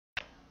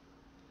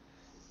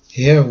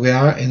Here we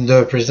are in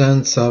the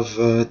presence of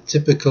a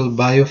typical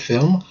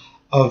biofilm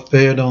of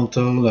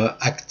periodontal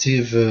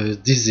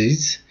active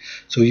disease.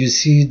 So you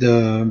see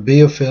the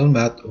biofilm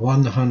at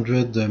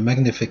 100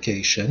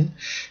 magnification.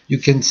 You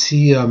can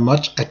see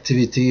much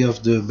activity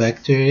of the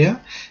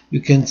bacteria. You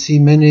can see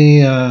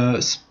many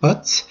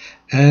spots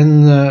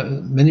and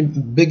many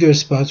bigger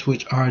spots,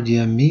 which are the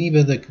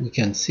amoeba that we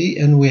can see,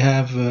 and we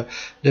have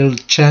little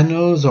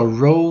channels or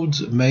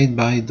roads made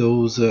by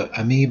those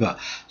amoeba.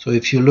 So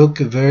if you look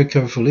very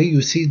carefully,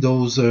 you see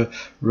those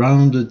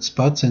rounded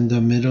spots in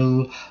the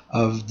middle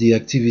of the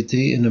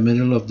activity, in the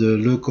middle of the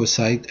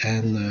leucocyte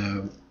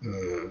and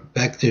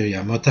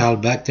bacteria,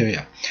 motile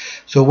bacteria.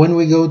 So when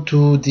we go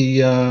to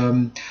the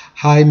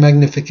high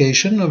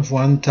magnification of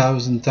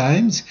 1000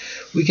 times,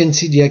 we can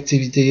see the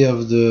activity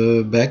of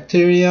the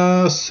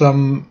bacteria,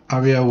 some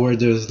area where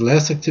there's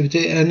less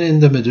activity, and in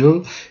the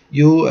middle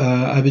you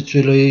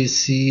habitually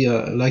see,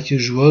 like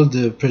usual,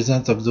 the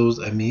presence of those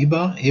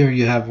amoeba. Here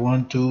you have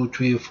 1, 2,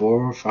 3,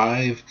 4,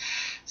 5,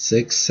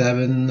 6,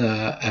 7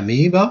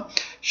 amoeba,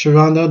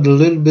 surrounded a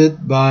little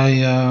bit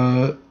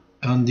by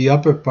on the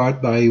upper part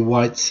by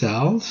white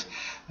cells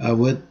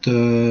with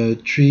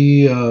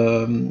 3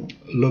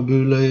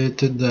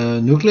 lobulated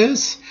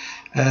nucleus,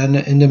 and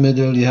in the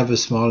middle you have a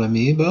small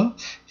amoeba.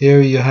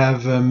 Here you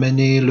have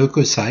many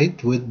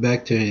leucocytes with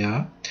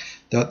bacteria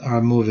that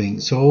are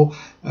moving. So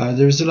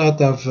there's a lot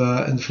of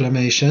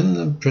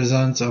inflammation,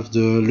 presence of the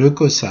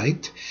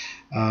leucocyte,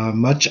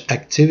 much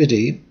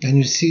activity, and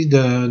you see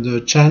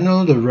the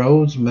channel, the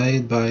roads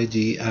made by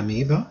the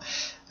amoeba,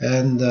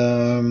 and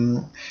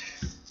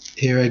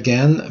here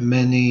again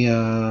many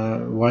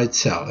white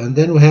cell. And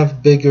then we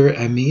have bigger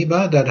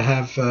amoeba that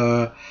have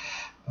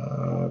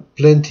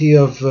plenty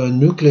of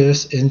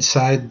nucleus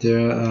inside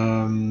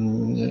their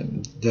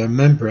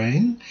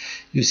membrane.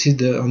 You see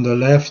on the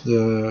left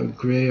the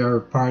grayer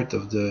part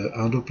of the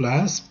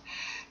endoplasm.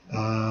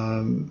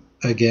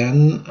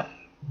 Again,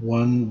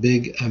 one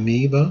big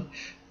amoeba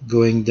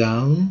going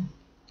down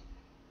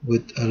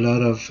with a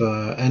lot of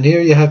and here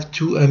you have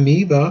 2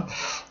 amoeba,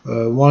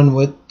 one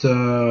with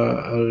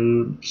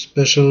a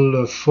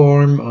special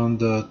form on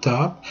the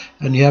top,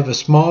 and you have a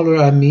smaller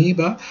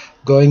amoeba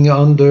going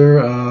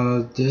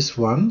under this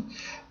one,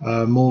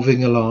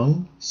 moving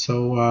along.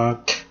 So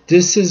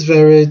this is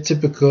very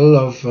typical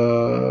of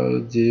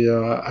the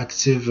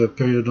active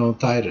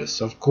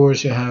periodontitis. Of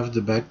course you have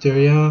the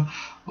bacteria,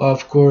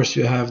 of course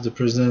you have the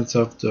presence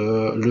of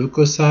the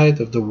leukocyte,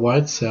 of the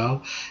white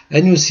cell,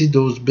 and you see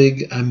those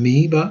big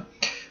amoeba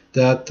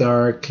that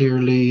are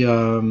clearly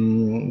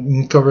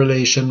in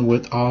correlation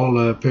with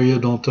all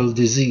periodontal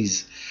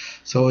disease.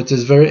 So it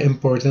is very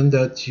important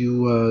that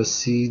you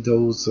see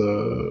those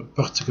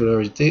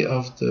particularities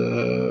of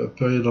the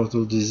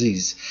periodontal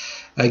disease.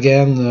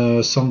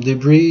 Again, some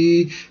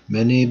debris,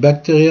 many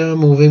bacteria,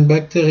 moving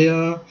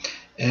bacteria,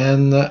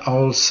 and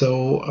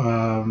also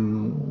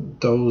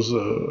those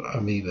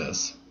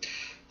amoebas.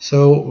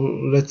 So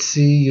let's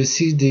see, you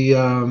see the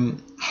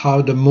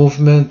how the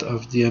movement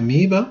of the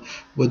amoeba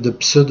with the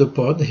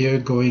pseudopod here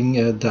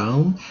going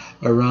down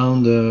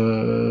around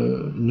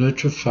the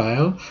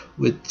neutrophil,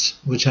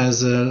 which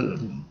has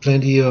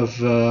plenty of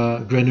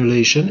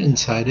granulation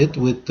inside it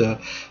with the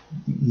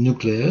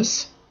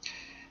nucleus.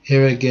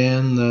 Here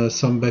again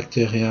some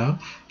bacteria,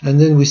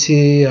 and then we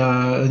see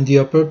in the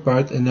upper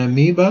part an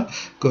amoeba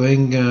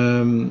going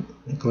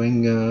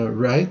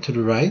right to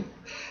the right,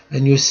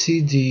 and you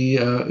see the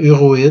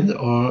uroid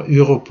or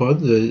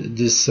uropod,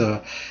 this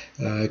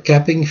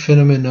capping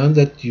phenomenon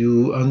that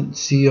you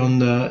see on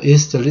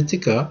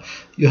histolytica.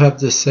 You have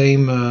the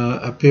same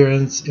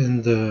appearance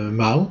in the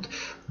mouth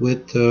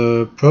with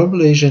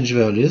probably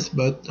gingivalis,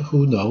 but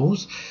who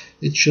knows?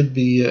 It should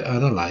be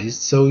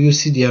analyzed. So you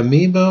see the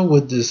amoeba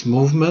with this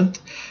movement,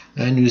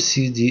 and you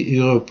see the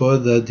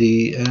uropod at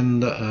the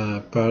end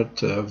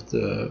part of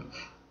the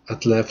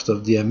at left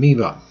of the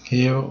amoeba.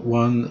 Here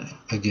one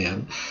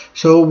again.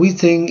 So we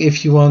think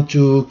if you want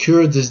to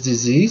cure this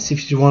disease,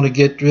 if you want to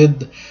get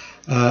rid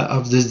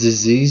of this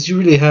disease, you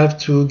really have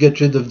to get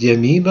rid of the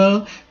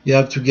amoeba, you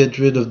have to get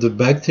rid of the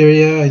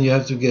bacteria, and you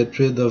have to get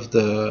rid of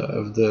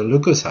the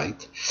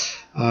leukocyte.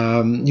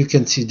 You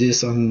can see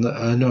this on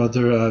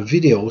another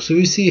video. So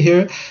you see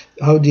here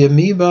how the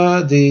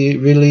amoeba, they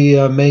really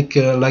make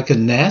like a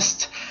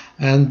nest,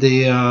 and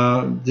they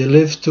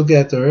live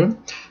together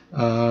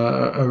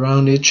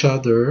around each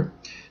other,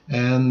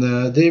 and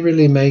they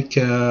really make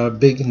a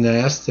big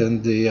nest,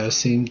 and they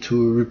seem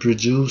to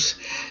reproduce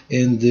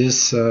in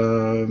this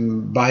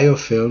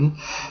biofilm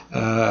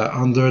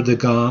under the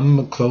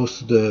gum, close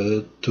to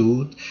the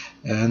tooth,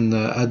 and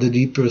at the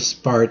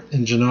deepest part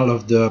in general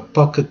of the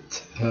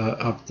pocket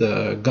of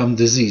the gum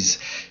disease.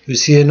 You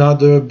see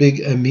another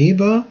big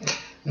amoeba,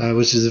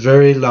 which is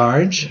very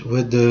large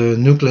with the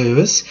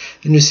nucleus,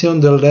 and you see on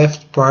the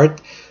left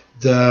part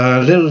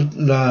the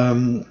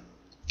little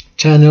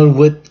channel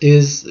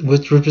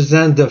which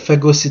represent the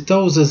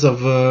phagocytosis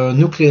of a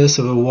nucleus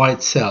of a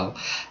white cell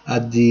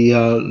at the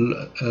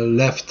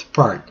left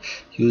part.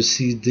 You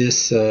see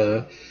this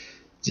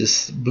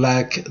this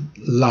black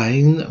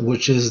line,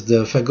 which is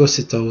the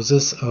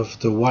phagocytosis of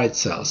the white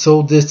cell.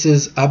 So this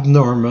is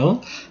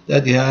abnormal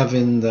that you have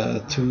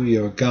to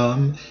your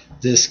gum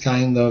this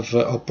kind of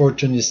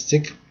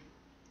opportunistic,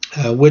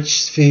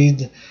 which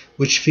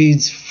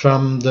feeds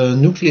from the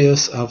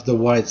nucleus of the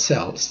white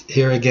cells.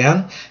 Here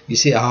again, you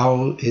see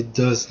how it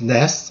does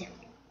nest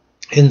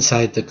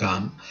inside the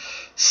gum.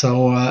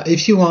 So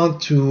if you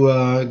want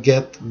to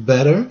get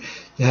better,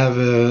 you have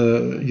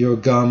your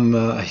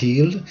gum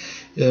healed,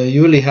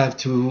 you really have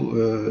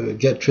to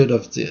get rid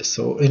of this.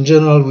 So in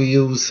general, we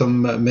use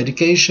some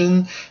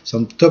medication,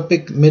 some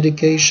topic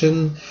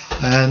medication,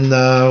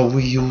 and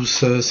we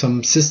use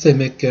some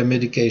systemic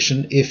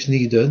medication if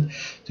needed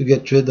to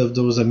get rid of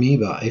those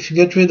amoeba. If you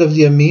get rid of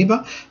the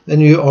amoeba, then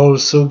you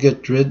also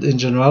get rid in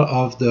general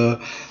of the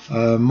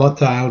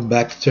motile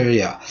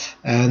bacteria,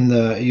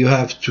 and you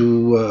have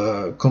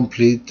to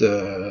complete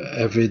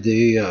every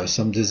day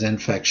some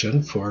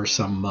disinfection for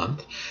some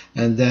month,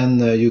 and then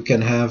you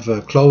can have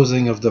a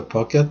closing of the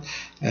pocket,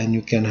 and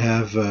you can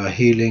have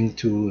healing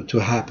to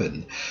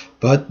happen.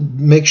 But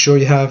make sure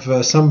you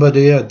have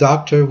somebody, a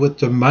doctor with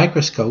the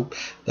microscope,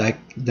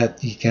 that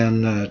you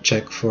can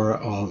check for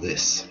all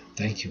this.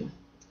 Thank you.